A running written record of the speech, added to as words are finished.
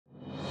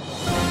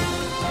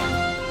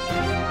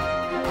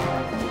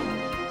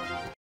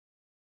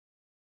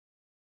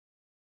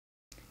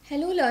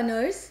Hello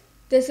learners,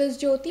 this is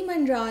Jyoti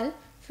Manral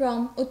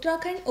from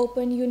Uttarakhand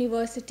Open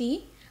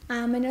University. I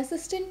am an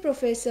assistant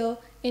professor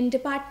in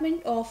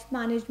Department of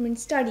Management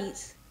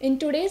Studies. In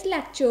today's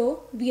lecture,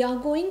 we are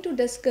going to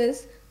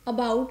discuss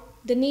about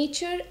the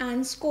nature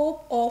and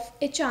scope of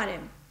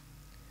HRM.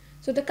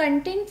 So the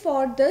content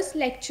for this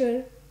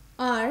lecture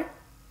are,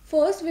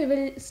 first we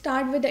will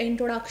start with the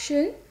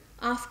introduction,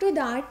 after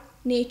that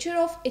nature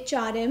of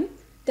HRM,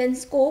 then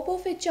scope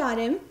of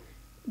HRM,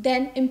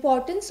 then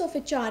importance of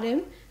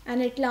HRM,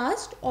 and at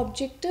last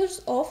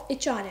objectives of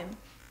HRM.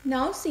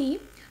 Now see,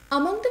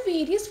 among the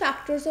various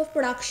factors of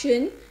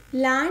production,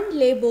 land,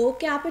 labor,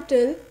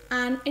 capital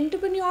and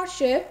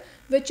entrepreneurship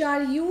which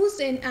are used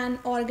in an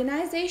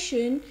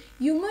organization,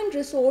 human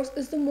resource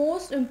is the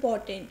most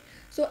important.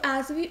 So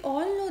as we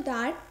all know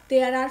that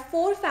there are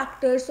four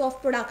factors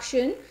of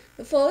production.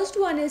 The first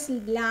one is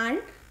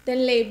land,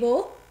 then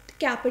labor,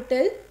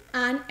 capital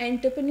and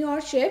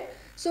entrepreneurship.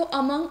 So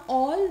among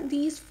all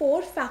these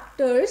four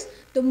factors,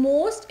 the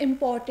most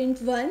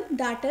important one,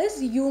 that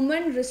is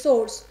human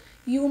resource.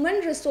 Human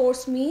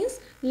resource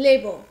means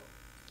labor.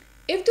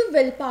 If the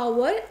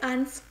willpower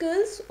and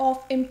skills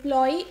of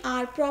employee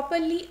are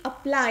properly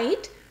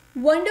applied,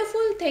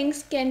 wonderful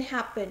things can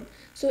happen.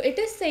 So it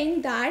is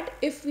saying that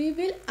if we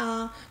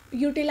will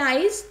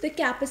utilize the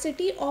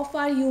capacity of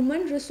our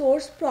human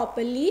resource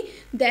properly,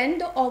 then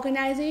the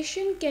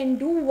organization can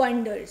do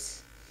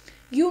wonders.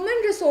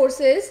 Human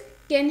resources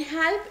can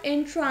help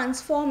in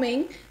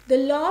transforming the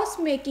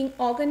loss-making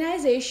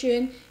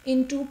organization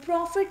into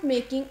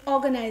profit-making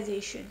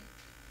organization.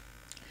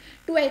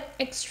 To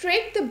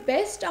extract the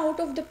best out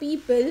of the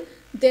people,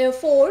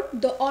 therefore,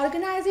 the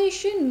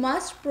organization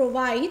must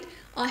provide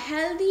a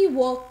healthy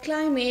work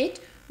climate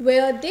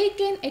where they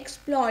can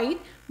exploit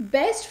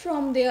best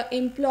from their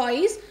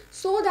employees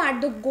so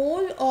that the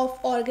goal of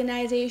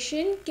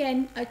organization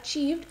can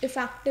achieved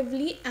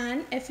effectively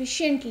and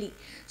efficiently.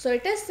 So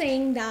it is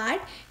saying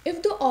that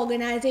if the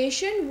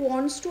organization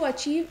wants to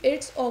achieve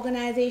its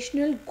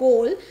organizational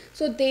goal,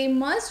 so they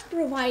must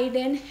provide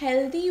an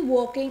healthy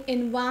working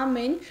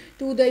environment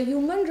to the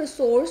human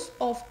resource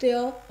of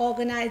their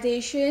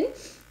organization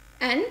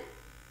and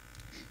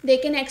they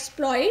can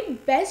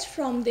exploit best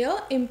from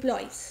their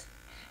employees.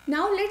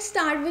 Now let's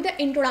start with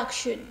the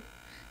introduction.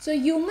 So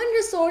human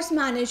resource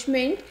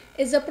management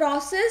is a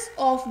process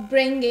of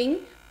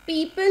bringing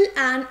people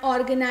and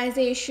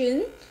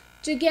organization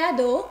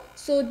together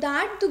so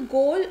that the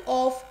goal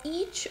of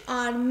each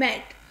are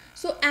met.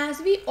 So as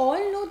we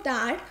all know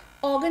that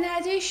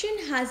organization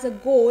has a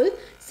goal,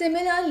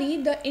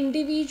 similarly the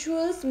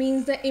individuals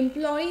means the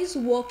employees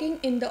working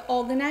in the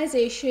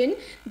organization,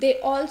 they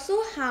also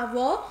have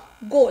a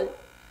goal.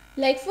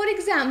 Like for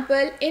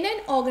example, in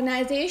an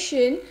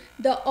organization,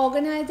 the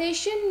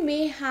organization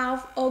may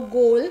have a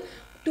goal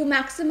to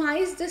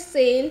maximize the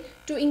sale,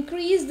 to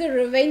increase the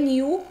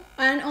revenue,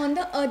 and on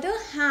the other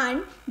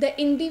hand, the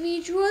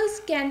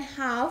individuals can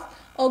have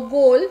a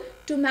goal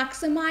to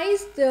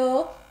maximize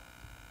the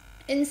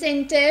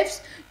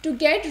incentives to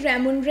get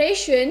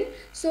remuneration.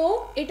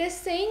 So it is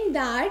saying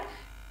that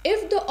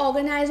if the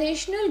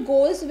organizational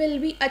goals will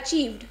be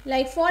achieved,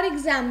 like for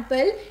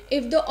example,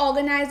 if the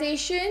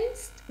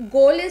organization's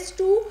goal is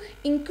to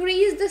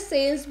increase the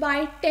sales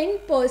by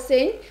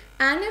 10%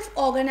 and if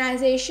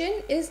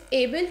organization is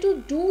able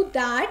to do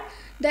that,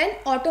 then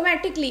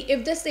automatically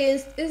if the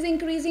sales is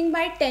increasing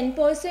by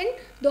 10%,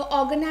 the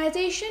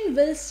organization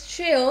will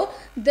share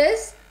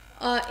this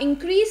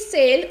increased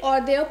sale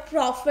or their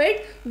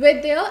profit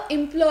with their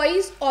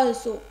employees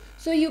also.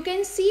 So you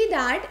can see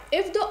that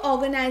if the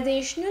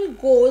organizational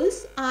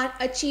goals are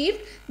achieved,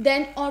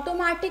 then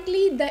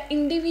automatically the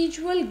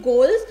individual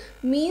goals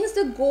means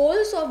the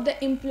goals of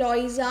the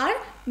employees are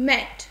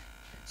met.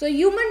 So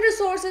human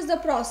resource is the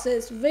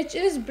process which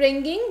is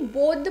bringing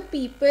both the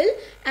people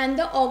and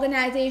the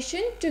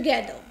organization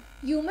together.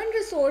 Human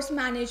resource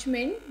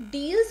management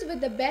deals with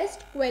the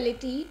best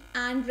quality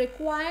and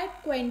required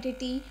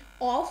quantity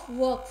of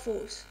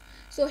workforce.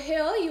 So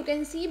here you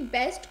can see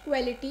best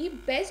quality.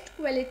 Best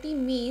quality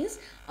means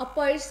a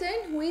person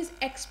who is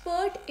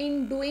expert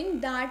in doing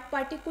that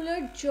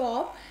particular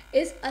job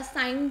is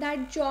assigned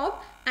that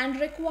job, and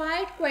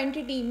required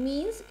quantity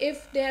means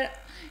if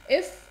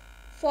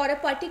for a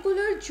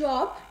particular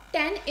job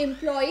 10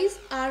 employees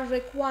are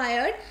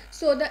required,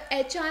 so the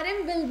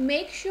HRM will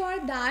make sure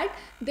that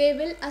they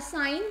will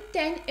assign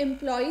 10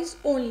 employees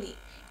only.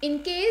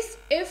 In case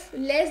if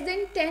less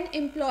than 10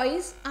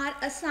 employees are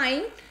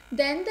assigned,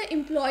 then the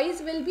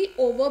employees will be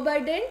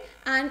overburdened,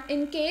 and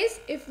in case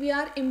if we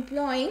are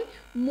employing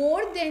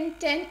more than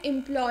 10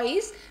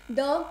 employees,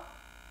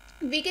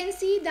 we can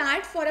see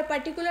that for a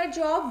particular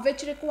job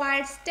which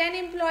requires 10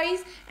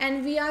 employees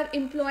and we are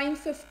employing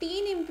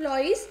 15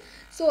 employees,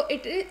 so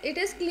it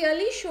is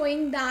clearly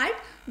showing that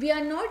we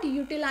are not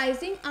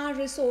utilizing our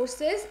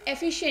resources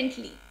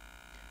efficiently.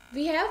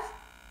 We have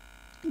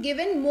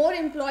given more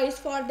employees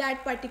for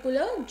that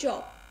particular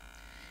job.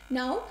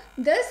 Now,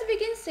 thus we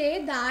can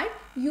say that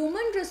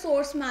human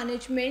resource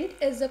management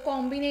is a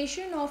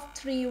combination of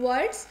three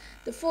words.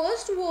 The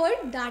first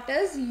word, that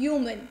is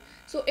human.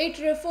 So it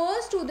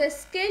refers to the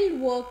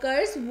skilled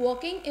workers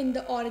working in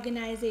the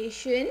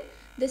organization.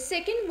 The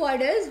second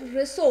word is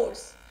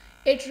resource.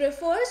 It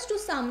refers to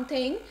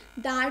something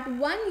that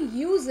one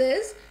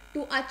uses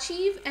to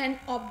achieve an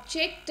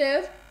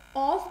objective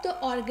of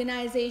the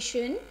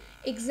organization.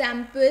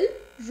 Example,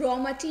 raw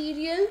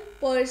material,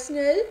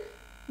 personnel,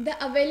 the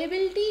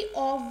availability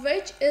of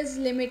which is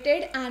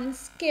limited and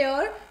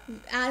scarce,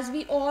 as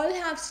we all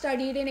have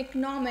studied in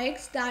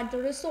economics that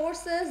the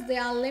resources, they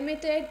are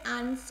limited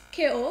and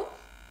scarce.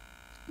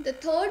 The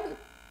third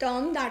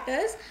term, that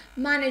is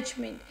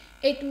management.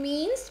 It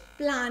means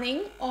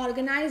planning,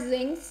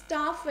 organizing,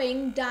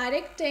 staffing,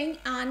 directing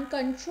and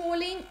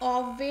controlling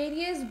of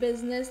various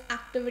business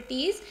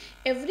activities.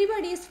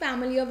 Everybody is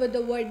familiar with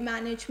the word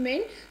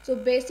management. So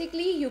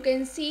basically you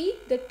can see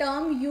the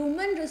term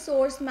human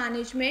resource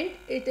management.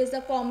 It is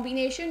a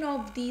combination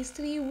of these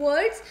three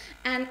words,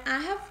 and I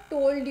have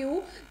told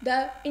you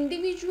the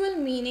individual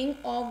meaning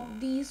of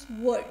these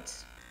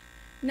words.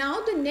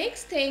 Now the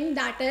next thing,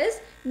 that is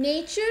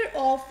nature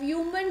of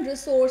human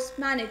resource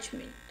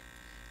management.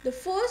 The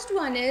first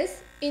one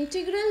is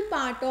integral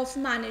part of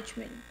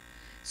management.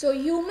 So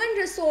human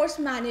resource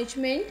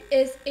management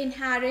is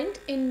inherent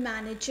in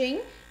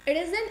managing. It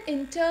is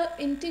an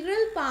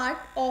integral part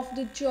of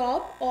the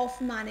job of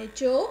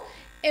manager.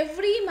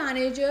 Every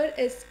manager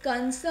is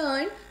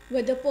concerned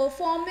with the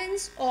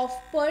performance of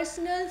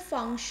personal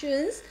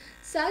functions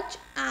such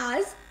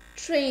as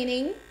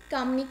training,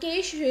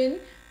 communication,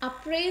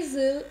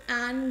 appraisal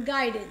and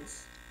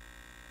guidance.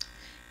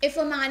 If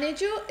a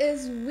manager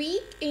is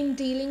weak in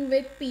dealing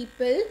with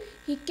people,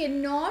 he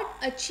cannot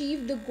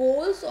achieve the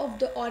goals of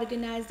the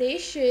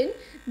organization.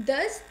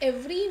 Thus,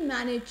 every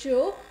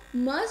manager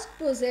must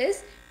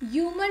possess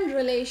human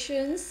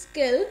relations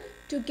skill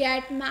to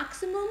get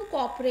maximum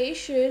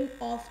cooperation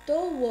of the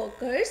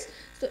workers.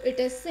 So it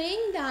is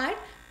saying that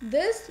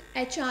this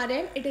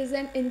HRM, it is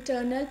an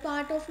internal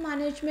part of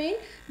management.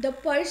 The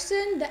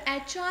person, the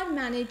HR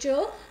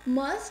manager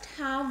must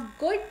have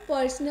good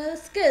personal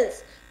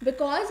skills,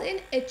 because in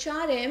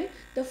HRM,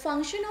 the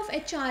function of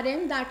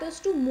HRM, that is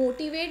to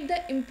motivate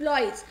the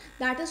employees,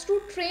 that is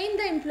to train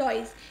the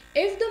employees.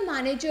 If the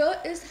manager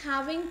is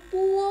having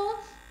poor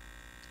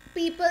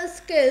people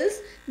skills,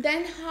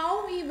 then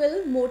how he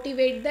will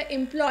motivate the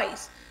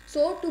employees?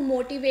 So to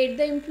motivate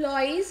the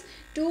employees,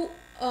 to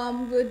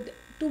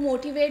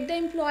motivate the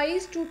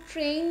employees, to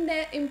train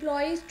the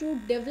employees, to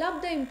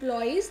develop the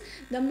employees,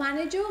 the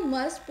manager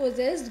must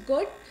possess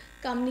good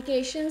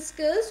communication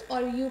skills,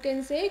 or you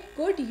can say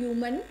good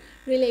human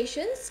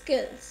relation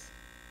skills.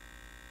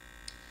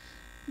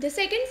 The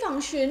second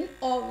function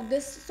of the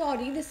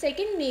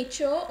second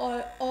nature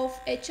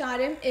of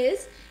HRM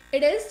is,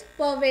 it is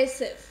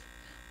pervasive.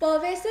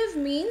 Pervasive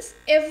means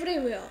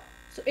everywhere.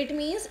 So it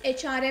means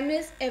HRM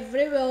is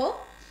everywhere.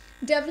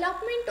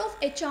 Development of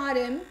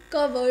HRM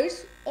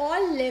covers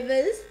all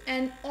levels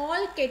and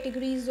all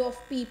categories of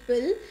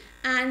people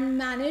and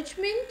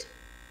management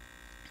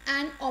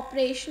and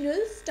operational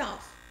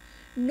staff.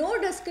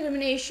 No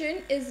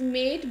discrimination is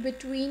made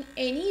between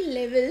any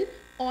level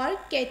or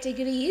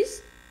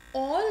categories.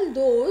 All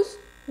those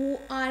who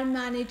are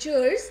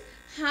managers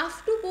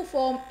have to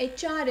perform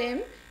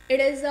HRM. It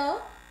is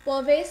a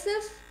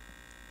pervasive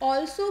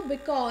also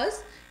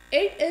because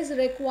it is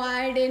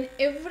required in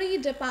every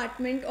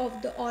department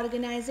of the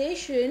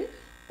organization.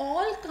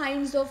 All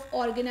kinds of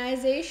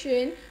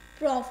organization,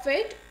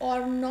 profit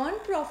or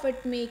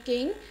non-profit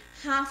making,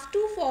 have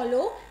to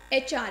follow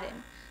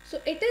HRM. So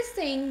it is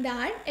saying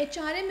that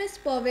HRM is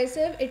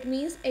pervasive. It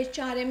means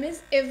HRM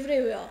is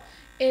everywhere.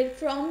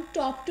 From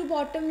top to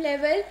bottom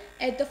level,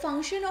 the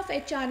function of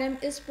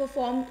HRM is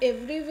performed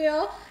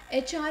everywhere.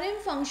 HRM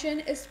function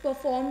is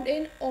performed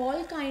in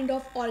all kind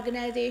of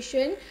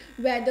organization,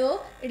 whether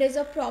it is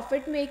a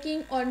profit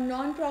making or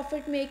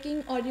non-profit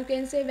making, or you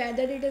can say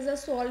whether it is a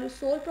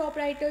sole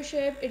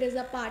proprietorship, it is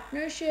a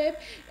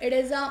partnership, it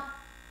is a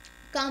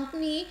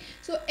company.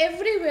 So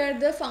everywhere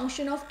the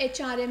function of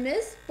HRM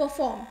is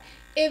performed.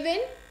 Even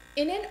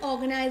in an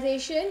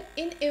organization,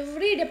 in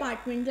every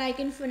department, like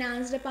in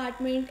finance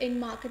department, in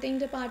marketing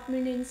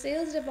department, in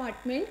sales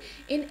department,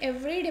 in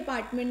every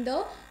department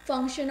the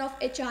function of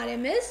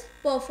HRM is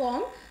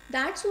performed.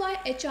 That's why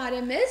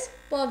HRM is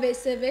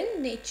pervasive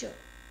in nature.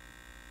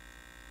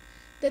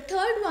 The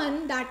third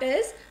one, that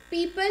is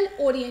people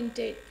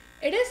oriented.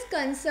 It is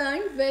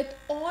concerned with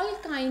all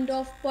kind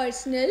of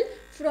personnel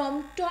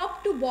from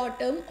top to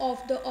bottom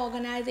of the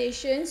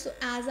organization. So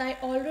as I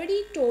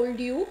already told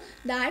you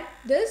that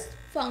the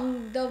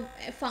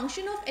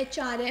function of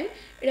HRM,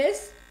 it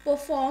is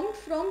performed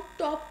from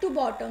top to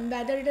bottom,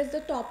 whether it is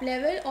the top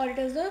level or it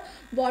is the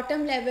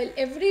bottom level.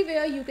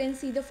 Everywhere you can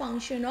see the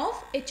function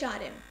of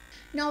HRM.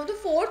 Now the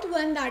fourth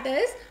one, that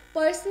is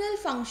personal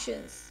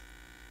functions.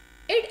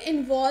 It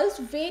involves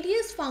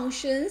various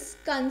functions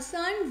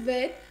concerned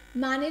with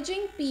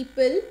managing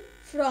people,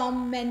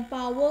 from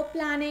manpower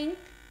planning,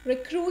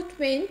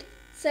 recruitment,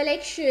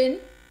 selection,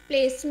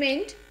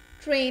 placement,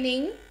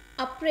 training,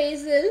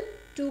 appraisal,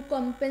 to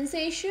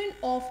compensation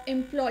of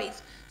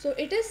employees. So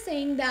it is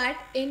saying that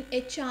in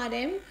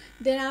HRM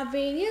there are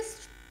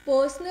various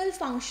personal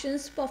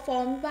functions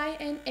performed by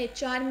an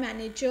HR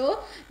manager,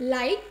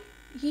 like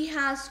he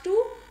has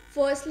to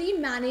firstly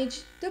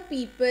manage the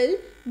people.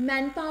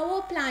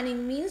 Manpower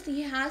planning means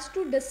he has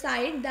to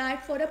decide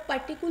that for a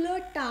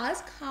particular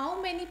task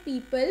how many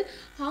people,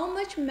 how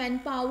much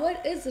manpower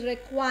is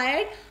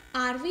required.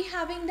 Are we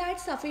having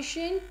that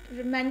sufficient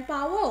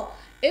manpower?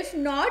 If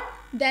not,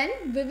 then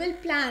we will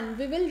plan,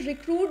 we will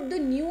recruit the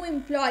new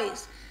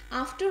employees.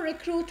 After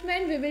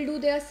recruitment we will do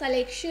their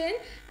selection,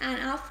 and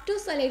after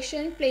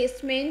selection,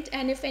 placement,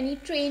 and if any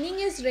training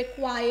is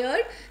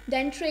required,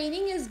 then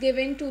training is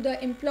given to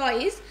the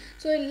employees.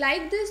 So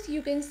like this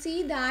you can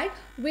see that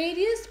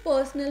various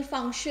personal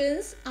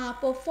functions are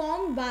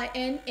performed by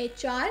an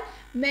HR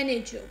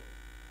manager.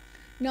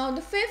 Now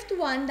the fifth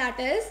one, that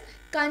is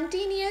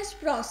continuous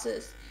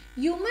process.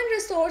 Human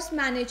resource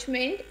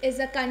management is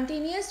a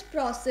continuous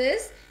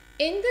process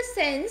in the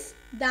sense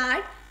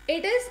that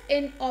it is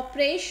in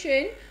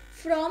operation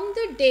from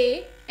the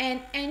day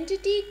an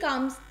entity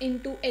comes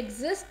into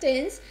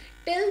existence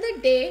till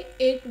the day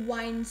it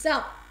winds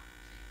up.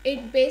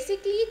 It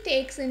basically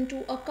takes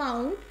into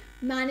account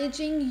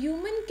managing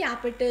human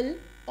capital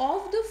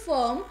of the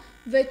firm,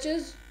 which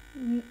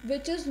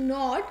is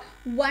not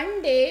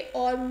one day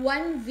or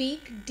 1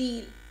 week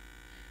deal.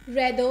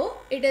 Rather,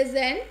 it is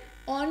an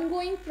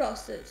ongoing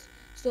process.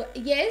 So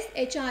yes,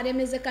 HRM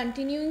is a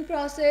continuing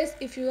process.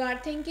 If you are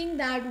thinking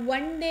that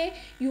one day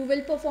you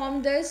will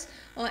perform this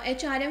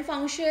HRM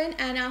function,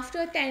 and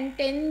after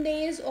 10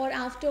 days or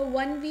after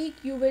 1 week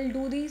you will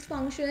do these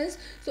functions,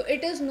 so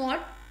it is not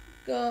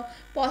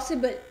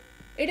possible.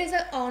 It is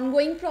an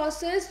ongoing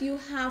process. You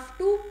have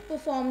to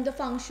perform the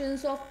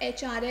functions of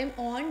HRM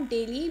on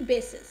daily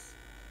basis.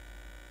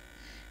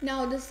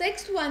 Now the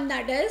sixth one,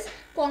 that is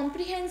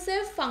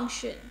comprehensive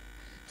function.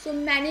 So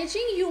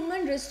managing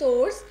human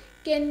resource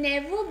can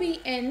never be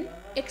an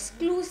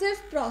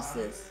exclusive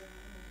process,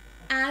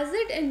 as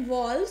it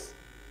involves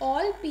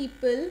all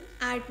people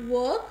at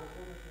work.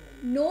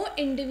 No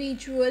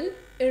individual,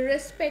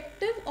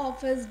 irrespective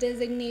of his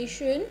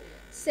designation,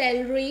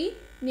 salary,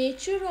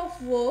 nature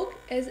of work,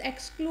 is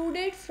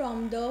excluded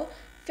from the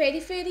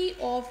periphery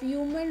of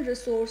human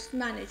resource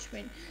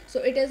management. So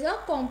it is a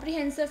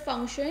comprehensive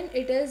function.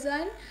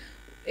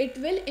 It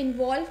will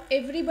involve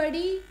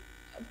everybody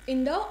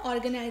in the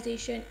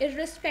organization,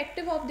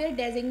 irrespective of their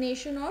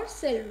designation or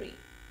salary.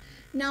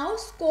 Now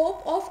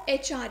scope of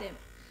HRM.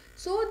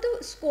 So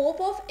the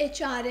scope of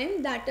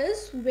HRM, that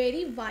is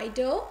very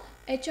wider.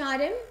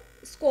 HRM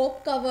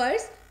scope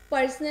covers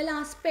personal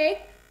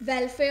aspect,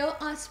 welfare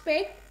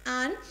aspect,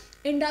 and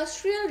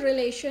industrial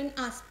relation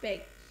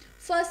aspect.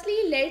 Firstly,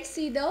 let's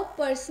see the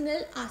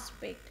personal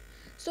aspect.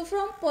 So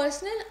from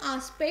personal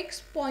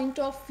aspects point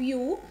of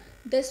view,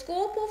 the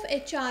scope of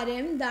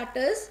HRM, that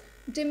is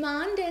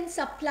demand and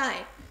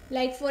supply.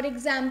 Like for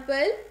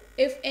example,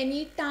 if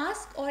any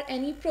task or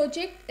any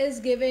project is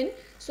given,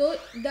 so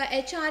the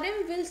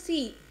HRM will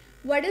see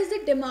what is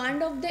the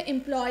demand of the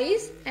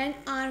employees, and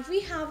are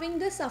we having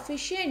the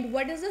sufficient,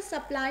 what is the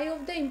supply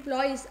of the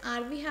employees,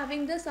 are we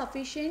having the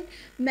sufficient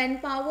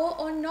manpower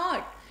or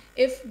not.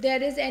 If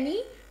there is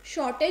any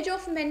shortage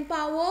of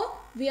manpower,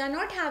 we are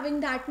not having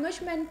that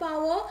much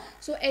manpower,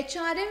 so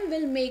HRM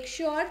will make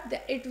sure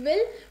that it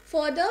will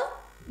further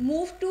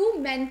move to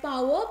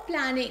manpower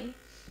planning.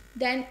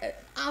 Then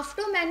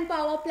after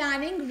manpower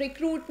planning,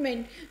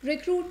 recruitment.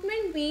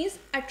 Recruitment means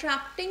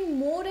attracting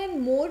more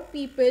and more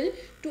people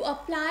to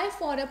apply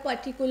for a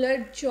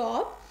particular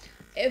job.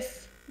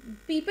 If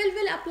people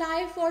will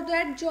apply for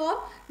that job,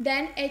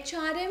 then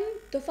HRM,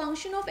 the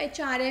function of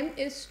HRM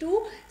is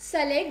to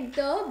select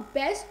the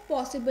best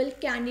possible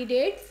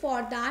candidate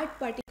for that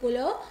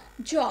particular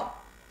job.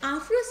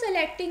 After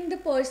selecting the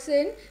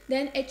person,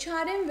 then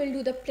HRM will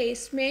do the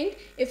placement.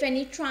 If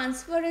any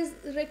transfer is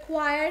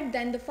required,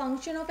 then the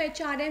function of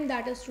HRM,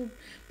 that is to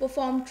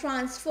perform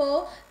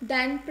transfer.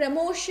 Then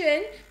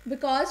promotion,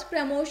 because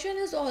promotion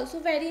is also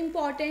very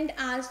important,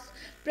 as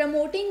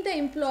promoting the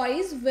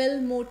employees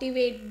will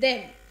motivate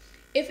them.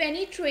 If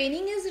any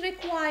training is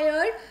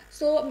required,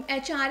 so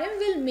HRM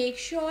will make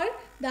sure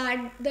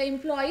that the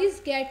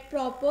employees get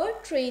proper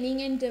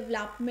training and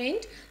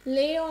development,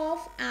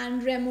 layoff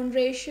and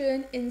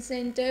remuneration,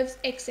 incentives,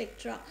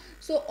 etc.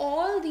 So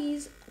all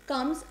these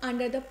comes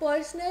under the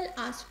personal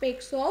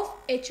aspects of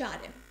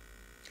HRM.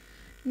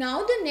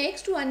 Now the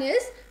next one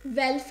is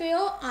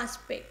welfare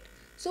aspect.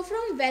 So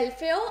from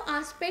welfare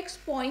aspects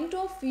point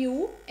of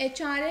view,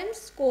 HRM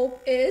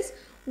scope is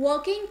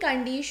working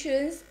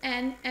conditions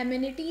and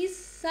amenities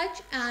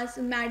such as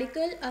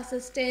medical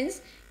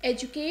assistance,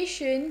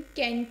 education,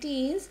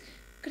 canteens,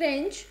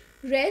 crèche,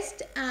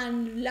 rest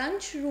and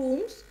lunch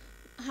rooms,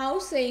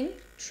 housing,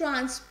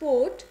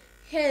 transport,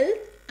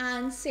 health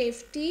and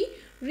safety,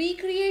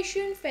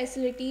 recreation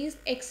facilities,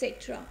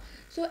 etc.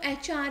 So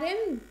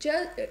HRM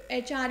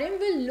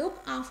will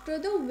look after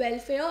the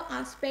welfare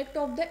aspect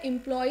of the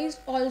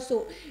employees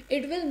also.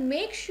 It will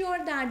make sure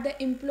that the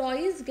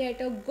employees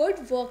get a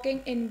good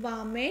working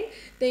environment.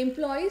 The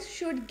employees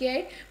should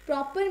get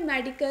proper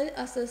medical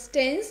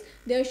assistance.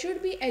 There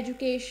should be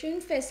education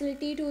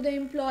facility to the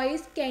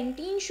employees.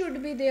 Canteen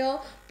should be there.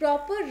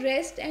 Proper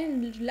rest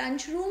and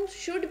lunch rooms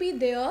should be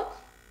there.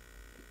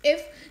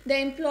 If the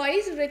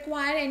employees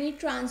require any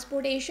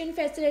transportation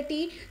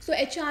facility, so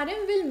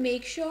HRM will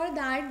make sure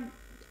that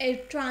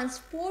a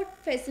transport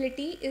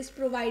facility is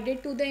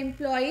provided to the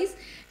employees.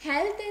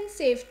 Health and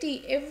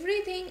safety,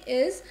 everything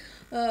is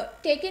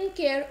taken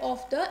care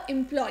of the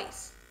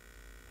employees,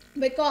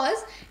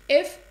 because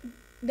if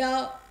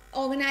the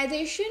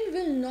organization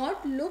will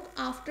not look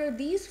after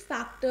these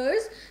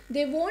factors,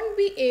 they won't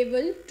be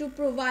able to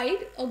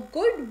provide a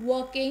good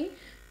working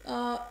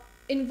uh,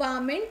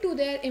 environment to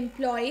their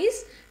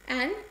employees,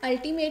 and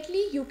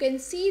ultimately you can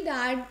see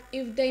that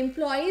if the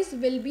employees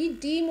will be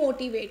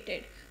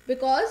demotivated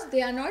because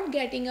they are not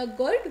getting a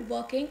good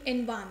working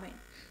environment.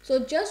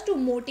 So just to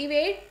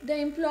motivate the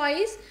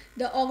employees,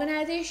 the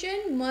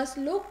organization must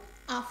look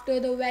after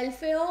the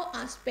welfare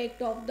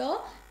aspect of the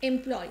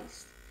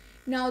employees.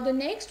 Now the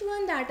next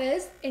one, that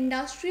is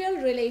industrial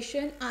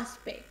relation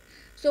aspect.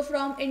 So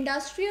from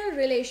industrial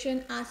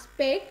relation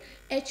aspect,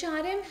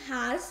 HRM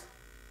has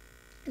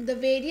the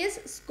various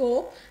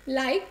scope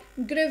like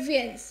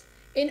grievance.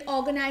 In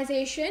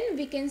organization,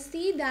 we can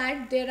see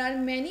that there are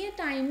many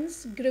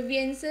times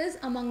grievances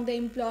among the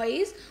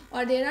employees,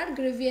 or there are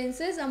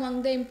grievances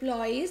among the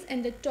employees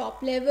and the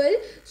top level.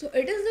 So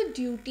it is the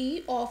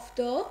duty of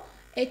the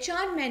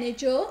HR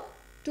manager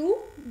to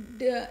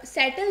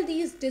settle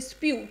these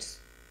disputes.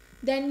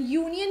 Then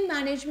union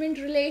management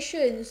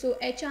relations. So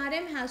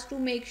HRM has to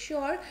make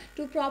sure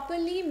to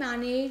properly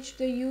manage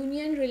the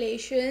union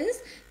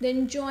relations.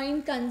 Then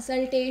joint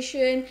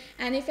consultation,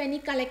 and if any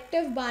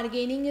collective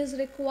bargaining is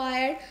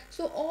required,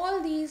 so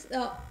all these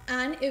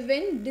and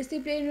even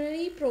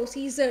disciplinary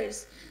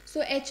procedures.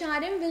 So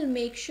HRM will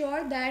make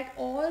sure that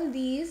all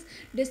these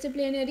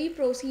disciplinary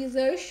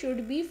procedures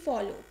should be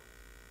followed.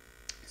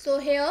 So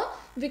here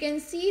we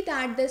can see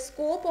that the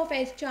scope of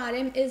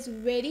HRM is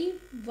very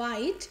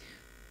wide,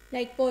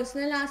 like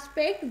personal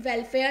aspect,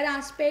 welfare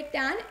aspect,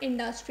 and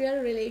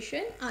industrial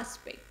relation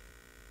aspect.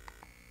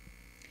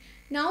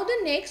 Now the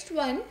next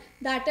one,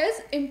 that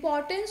is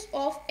importance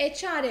of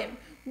HRM.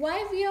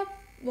 Why we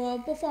are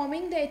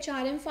performing the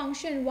HRM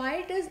function, why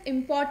it is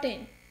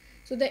important.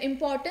 So the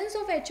importance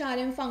of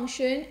HRM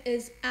function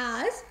is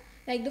as,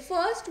 like the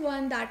first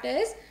one, that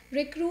is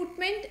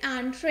recruitment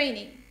and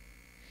training.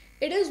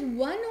 It is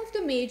one of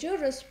the major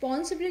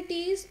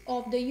responsibilities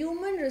of the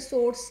human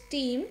resource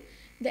team.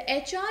 The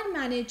HR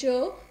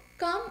manager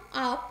come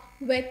up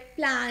with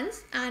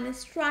plans and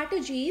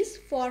strategies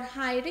for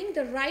hiring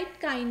the right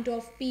kind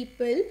of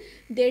people.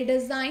 They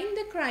design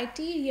the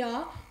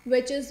criteria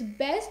which is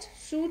best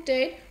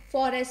suited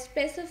for a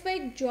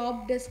specific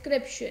job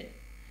description.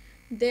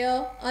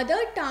 Their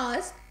other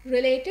tasks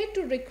related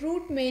to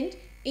recruitment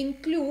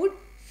include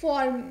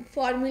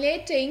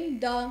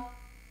formulating the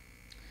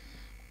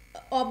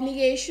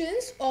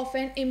obligations of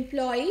an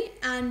employee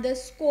and the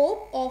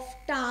scope of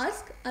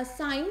task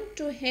assigned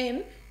to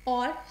him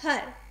or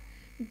her.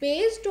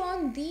 Based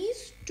on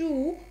these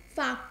two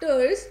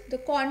factors, the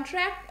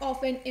contract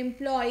of an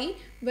employee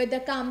with the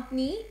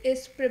company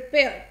is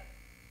prepared.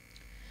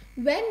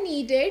 When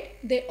needed,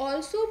 they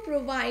also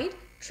provide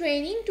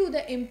training to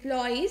the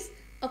employees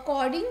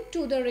according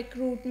to the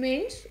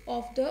requirements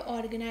of the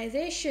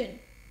organization.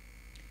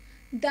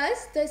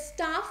 Thus, the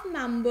staff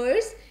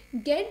members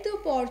get the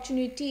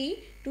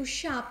opportunity to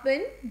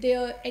sharpen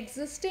their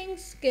existing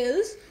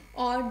skills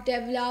or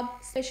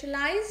develop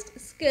specialized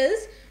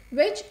skills,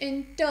 which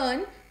in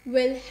turn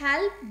will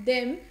help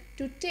them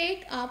to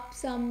take up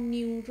some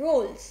new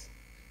roles.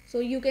 So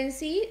you can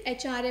see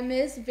HRM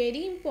is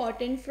very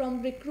important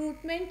from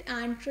recruitment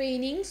and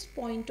training's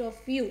point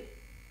of view.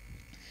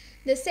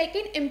 The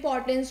second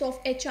importance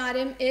of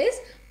HRM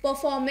is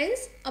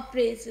performance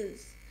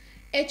appraisals.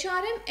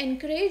 HRM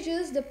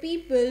encourages the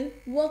people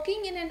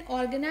working in an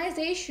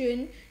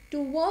organization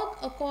to work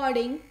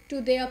according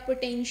to their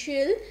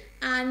potential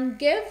and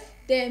gives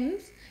them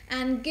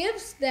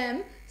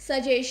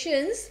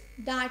suggestions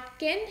that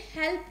can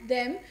help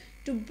them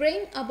to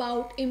bring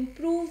about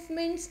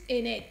improvements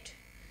in it.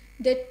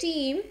 The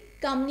team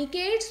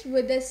communicates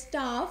with the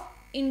staff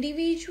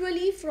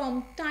individually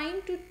from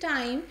time to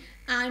time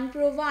and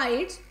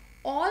provides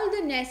all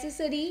the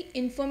necessary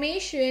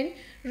information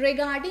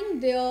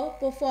regarding their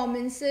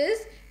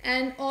performances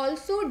and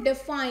also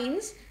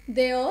defines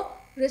their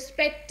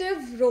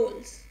respective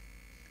roles.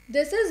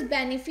 This is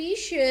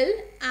beneficial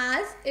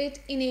as it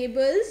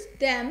enables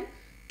them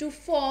to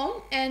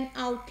form an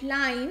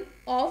outline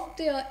of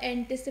their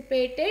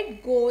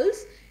anticipated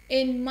goals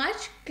in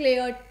much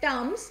clearer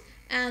terms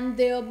and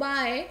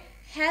thereby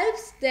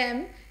helps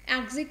them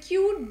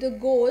execute the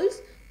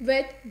goals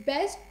with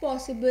best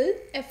possible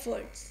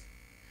efforts.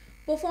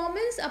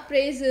 Performance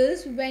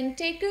appraisals, when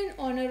taken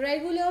on a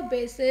regular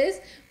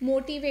basis,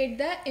 motivate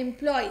the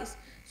employees.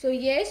 So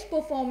yes,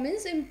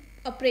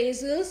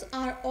 appraisals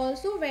are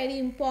also very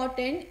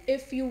important.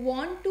 If you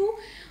want to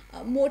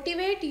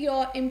motivate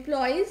your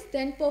employees,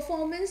 then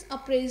performance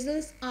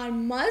appraisals are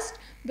must,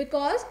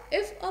 because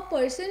if a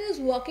person is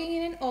working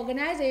in an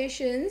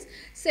organization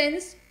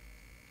since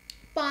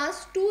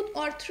past 2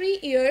 or 3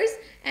 years,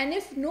 and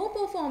if no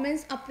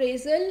performance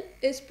appraisal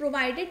is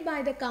provided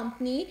by the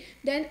company,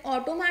 then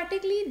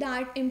automatically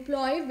that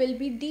employee will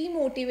be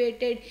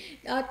demotivated.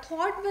 A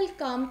thought will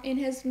come in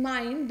his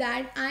mind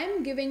that I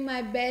am giving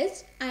my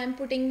best, I am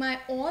putting my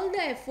all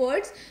the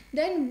efforts,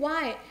 then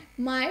why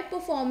my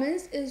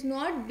performance is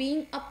not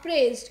being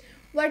appraised?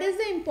 What is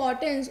the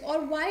importance,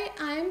 or why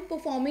I am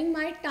performing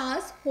my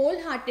task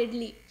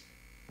wholeheartedly,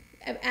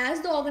 as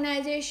the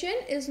organization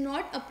is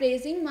not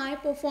appraising my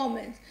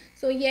performance?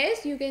 So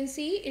yes, you can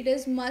see it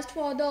is must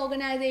for the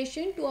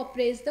organization to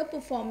appraise the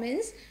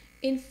performance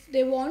if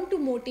they want to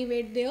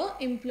motivate their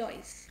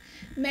employees.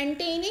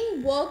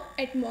 Maintaining work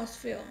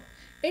atmosphere.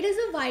 It is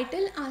a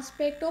vital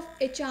aspect of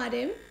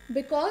HRM,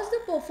 because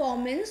the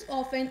performance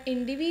of an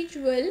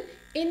individual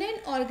in an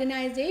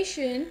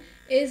organization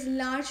is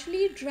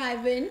largely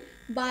driven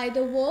by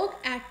the work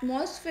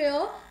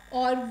atmosphere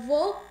or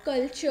work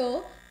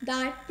culture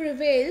that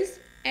prevails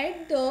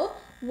at the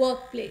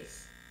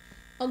workplace.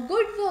 A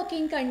good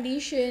working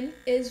condition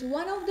is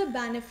one of the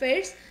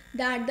benefits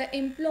that the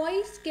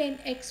employees can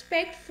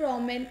expect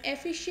from an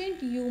efficient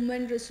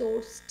human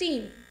resource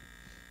team.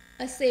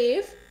 A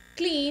safe,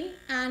 clean,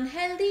 and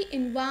healthy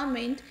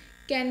environment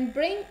can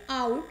bring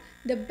out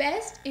the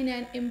best in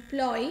an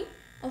employee.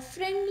 A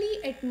friendly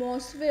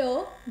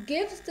atmosphere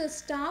gives the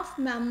staff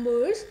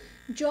members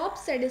job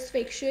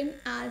satisfaction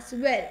as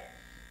well.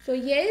 So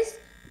yes,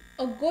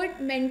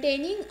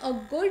 maintaining a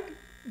good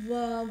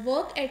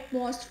work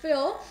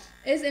atmosphere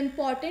is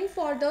important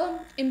for the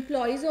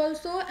employees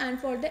also, and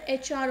for the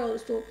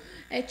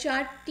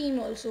HR team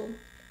also.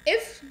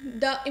 If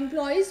the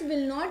employees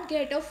will not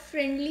get a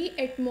friendly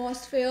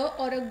atmosphere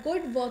or a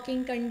good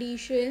working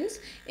conditions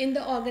in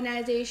the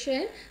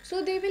organization,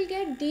 so they will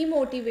get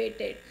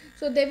demotivated,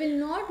 so they will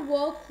not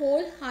work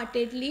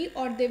wholeheartedly,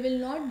 or they will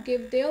not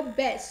give their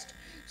best.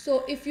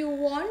 So if you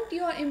want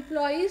your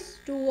employees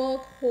to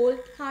work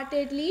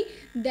wholeheartedly,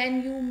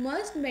 then you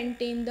must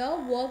maintain the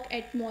work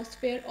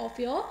atmosphere of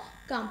your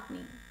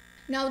company.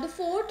 Now the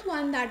fourth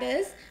one, that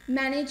is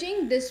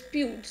managing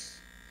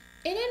disputes.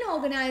 In an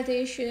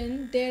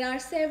organization, there are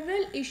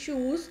several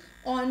issues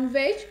on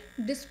which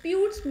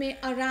disputes may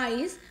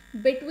arise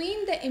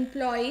between the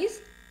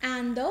employees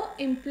and the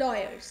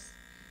employers.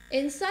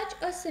 In such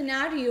a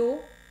scenario,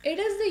 it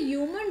is the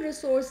human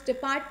resource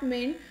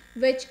department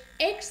which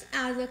acts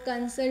as a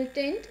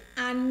consultant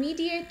and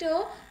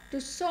mediator to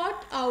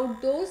sort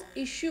out those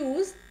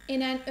issues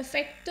in an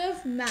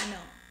effective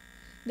manner.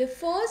 They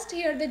first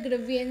hear the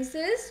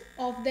grievances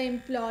of the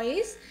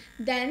employees,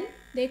 then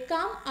they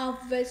come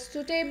up with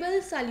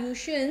suitable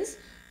solutions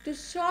to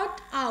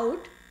sort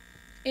out.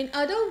 In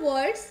other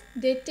words,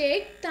 they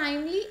take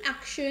timely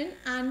action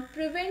and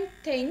prevent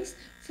things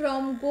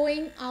from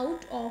going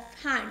out of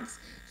hands.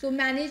 So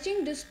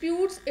managing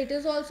disputes, it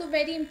is also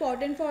very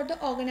important for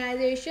the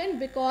organization,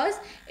 because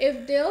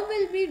if there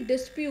will be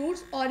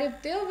disputes, or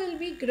if there will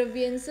be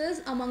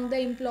grievances among the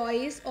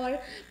employees or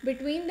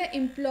between the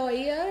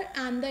employer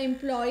and the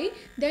employee,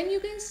 then you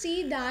can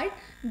see that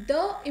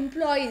the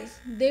employees,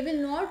 they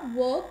will not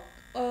work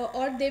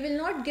or they will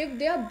not give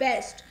their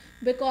best,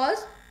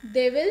 because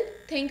they will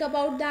think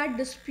about that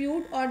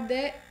dispute, or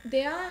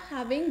they are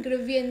having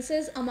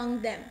grievances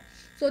among them,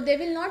 so they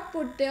will not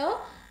put their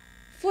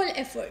full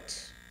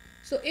efforts.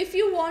 So if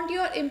you want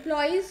your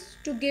employees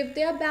to give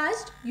their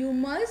best, you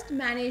must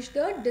manage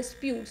the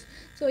disputes.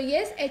 So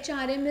yes,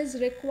 HRM is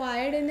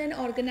required in an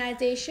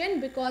organization,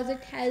 because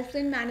it helps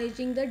in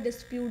managing the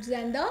disputes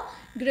and the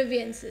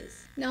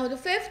grievances. Now the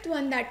fifth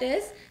one, that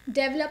is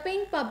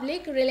developing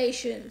public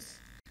relations.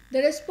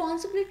 The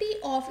responsibility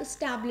of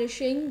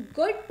establishing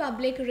good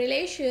public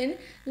relation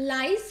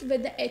lies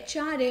with the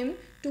HRM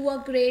to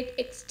a great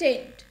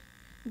extent.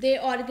 They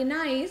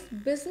organize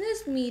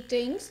business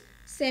meetings,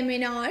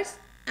 seminars,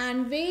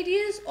 and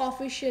various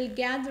official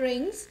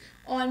gatherings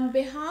on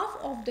behalf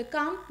of the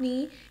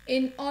company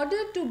in order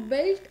to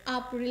build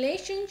up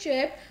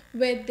relationship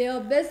with their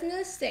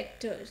business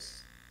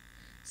sectors.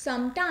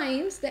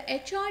 Sometimes the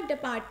HR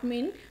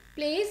department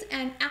plays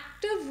an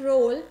active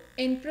role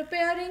in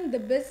preparing the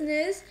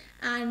business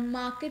and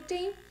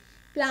marketing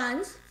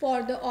plans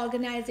for the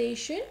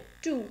organization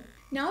too.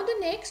 Now the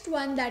next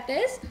one, that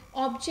is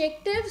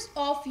objectives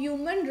of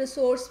human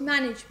resource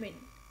management.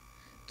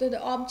 So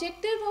the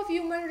objective of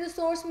human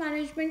resource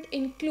management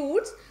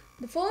includes,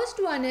 the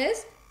first one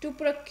is to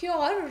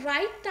procure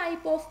right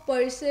type of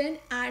person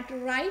at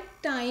right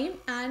time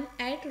and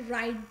at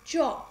right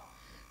job.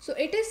 So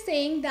it is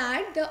saying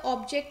that the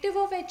objective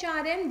of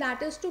HRM,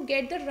 that is to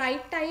get the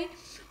right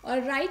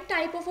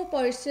type of a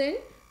person.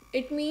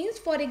 It means,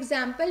 for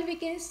example, we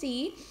can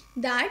see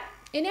that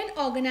in an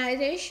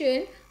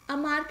organization, a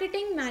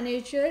marketing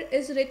manager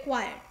is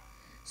required.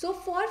 So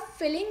for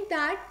filling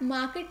that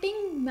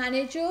marketing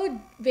manager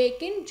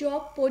vacant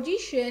job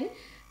position,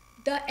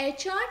 the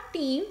HR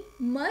team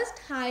must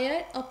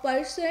hire a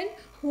person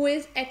who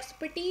is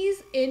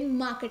expertise in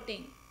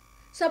marketing.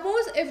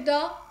 Suppose if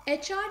the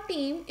HR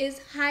team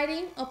is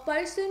hiring a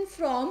person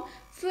from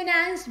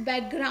finance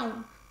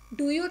background,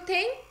 do you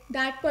think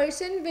that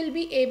person will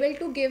be able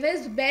to give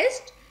his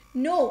best?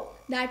 No,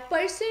 that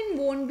person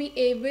won't be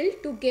able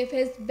to give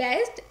his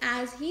best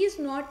as he is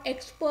not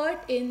expert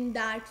in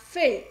that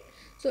field.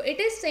 So it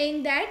is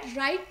saying that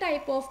right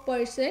type of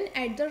person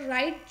at the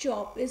right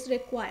job is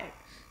required.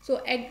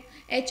 So the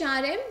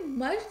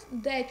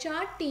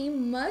HR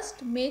team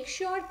must make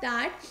sure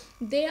that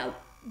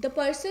the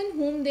person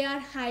whom they are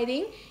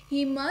hiring,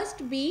 he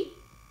must be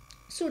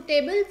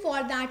suitable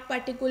for that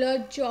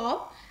particular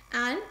job,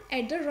 and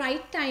at the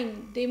right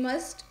time they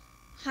must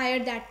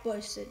hire that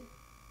person.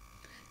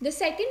 The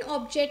second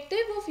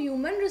objective of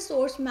human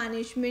resource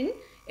management,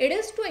 it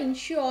is to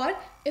ensure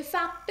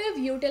effective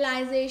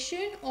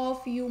utilization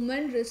of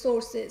human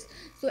resources.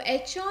 So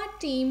HR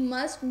team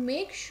must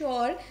make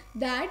sure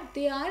that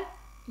they are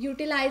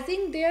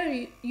utilizing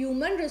their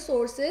human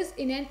resources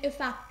in an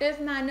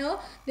effective manner.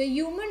 The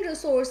human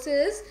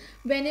resources,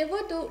 whenever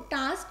the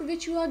task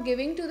which you are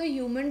giving to the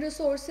human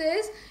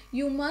resources,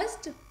 you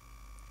must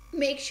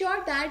make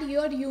sure that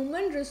your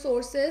human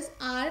resources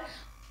are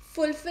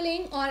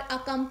fulfilling or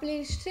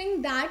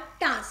accomplishing that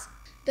task.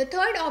 The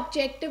third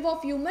objective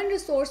of human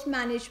resource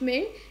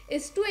management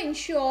is to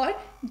ensure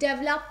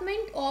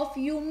development of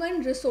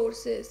human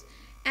resources.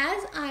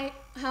 As I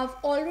have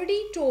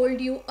already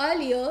told you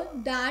earlier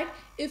that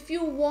if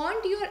you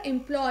want your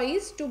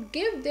employees to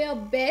give their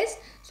best,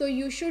 so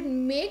you should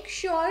make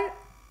sure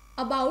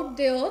about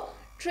their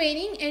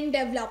training and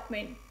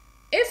development.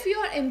 If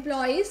your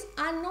employees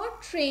are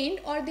not trained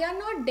or they are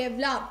not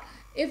developed,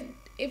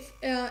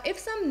 if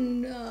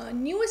some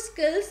new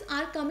skills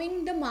are coming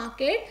in the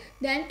market,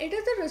 then it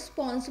is the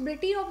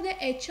responsibility of the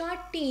HR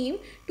team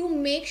to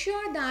make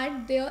sure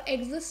that their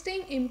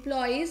existing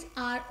employees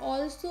are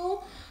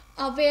also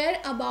aware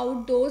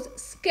about those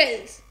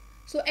skills.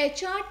 So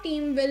HR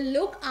team will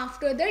look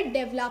after the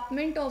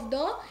development of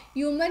the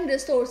human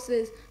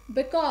resources,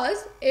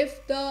 because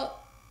if the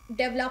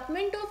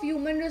development of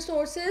human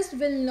resources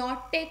will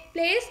not take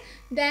place,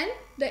 then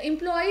the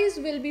employees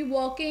will be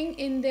working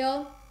in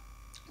their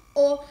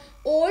old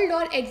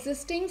or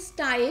existing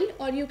style,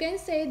 or you can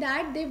say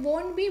that they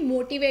won't be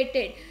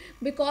motivated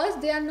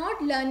because they are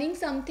not learning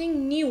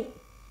something new.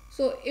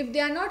 So if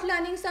they are not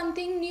learning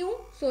something new,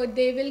 so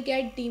they will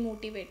get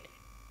demotivated.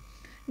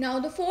 Now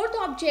the fourth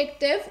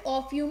objective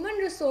of human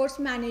resource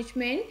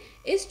management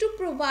is to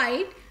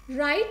provide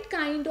right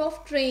kind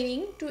of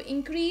training to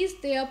increase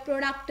their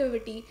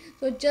productivity.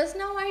 So just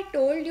now I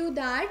told you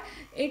that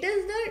it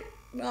is the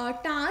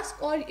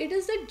task, or it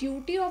is the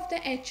duty of the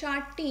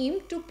HR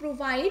team to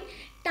provide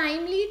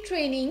timely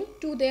training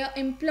to their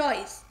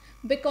employees,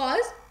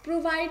 because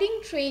providing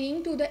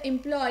training to the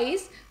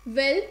employees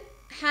will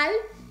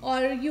help,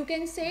 or you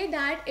can say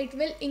that it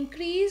will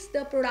increase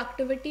the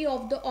productivity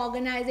of the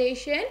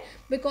organization,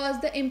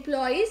 because the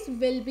employees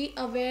will be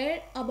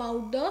aware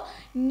about the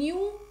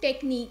new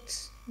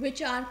techniques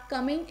which are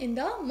coming in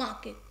the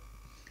market.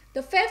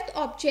 The fifth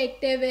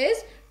objective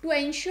is to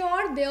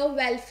ensure their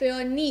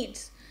welfare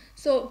needs.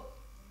 So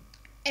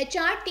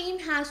HR team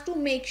has to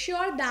make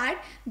sure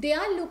that they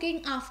are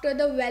looking after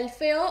the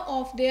welfare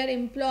of their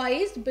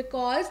employees,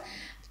 because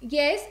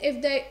yes, if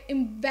the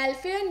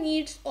welfare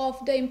needs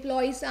of the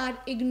employees are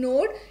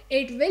ignored,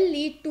 it will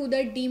lead to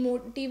the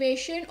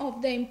demotivation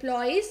of the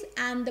employees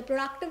and the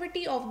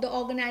productivity of the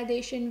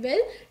organization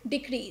will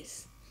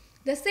decrease.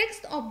 The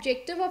sixth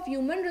objective of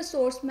human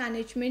resource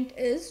management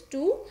is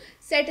to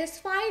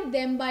satisfy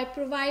them by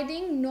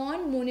providing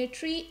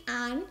non-monetary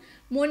and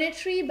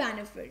monetary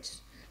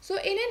benefits. So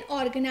in an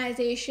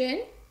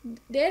organization,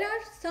 there are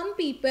some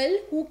people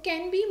who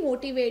can be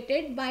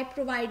motivated by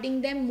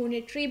providing them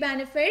monetary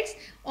benefits.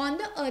 On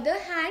the other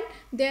hand,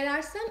 there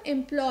are some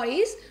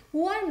employees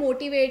who are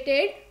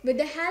motivated with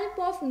the help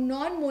of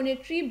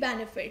non-monetary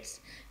benefits,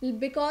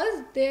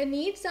 because they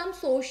need some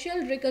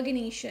social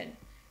recognition,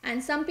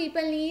 and some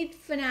people need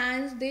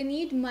finance, they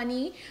need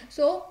money,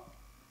 so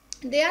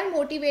they are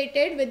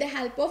motivated with the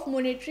help of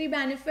monetary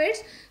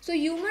benefits. So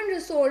human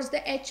resource, the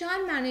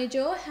HR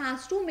manager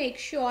has to make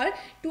sure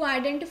to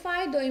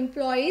identify the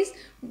employees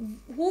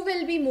who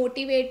will be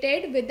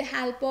motivated with the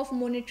help of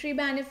monetary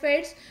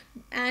benefits,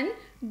 and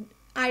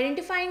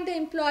identifying the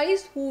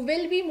employees who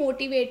will be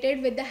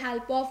motivated with the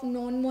help of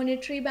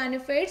non-monetary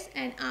benefits,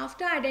 and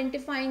after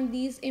identifying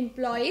these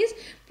employees,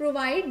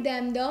 provide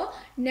them the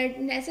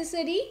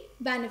necessary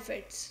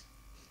benefits.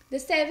 The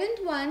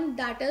seventh one,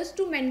 that is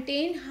to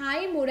maintain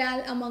high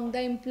morale among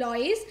the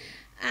employees.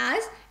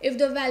 as if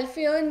the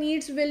welfare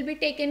needs will be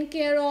taken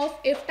care of,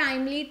 if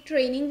timely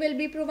training will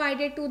be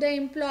provided to the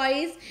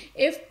employees,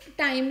 if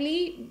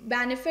timely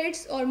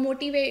benefits or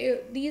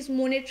motivate these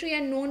monetary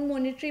and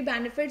non-monetary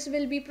benefits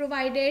will be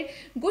provided,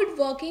 good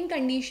working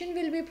condition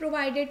will be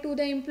provided to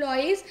the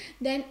employees,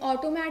 then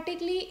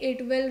automatically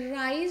it will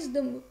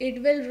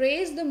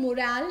raise the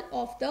morale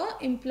of the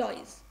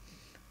employees.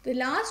 The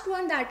last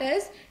one, that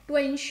is to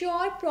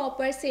ensure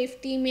proper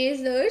safety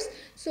measures.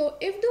 So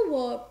if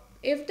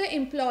the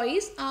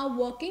employees are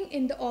working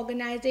in the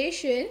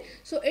organization,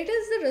 so it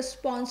is the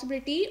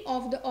responsibility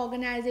of the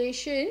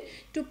organization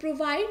to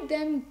provide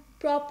them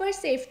proper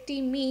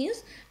safety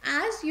means.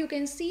 As you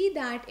can see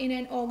that in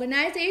an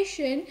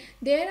organization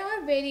there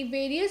are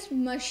various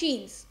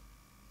machines.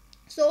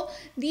 So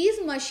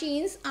these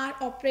machines are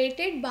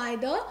operated by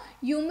the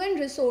human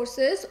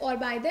resources or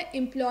by the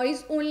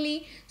employees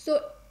only.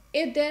 So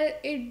if the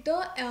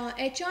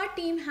HR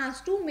team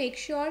has to make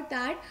sure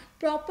that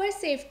proper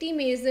safety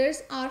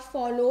measures are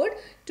followed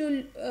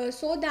to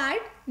so that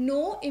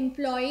no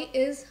employee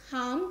is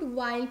harmed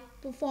while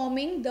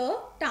performing the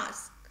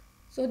task.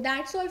 So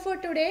that's all for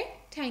today.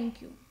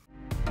 Thank you.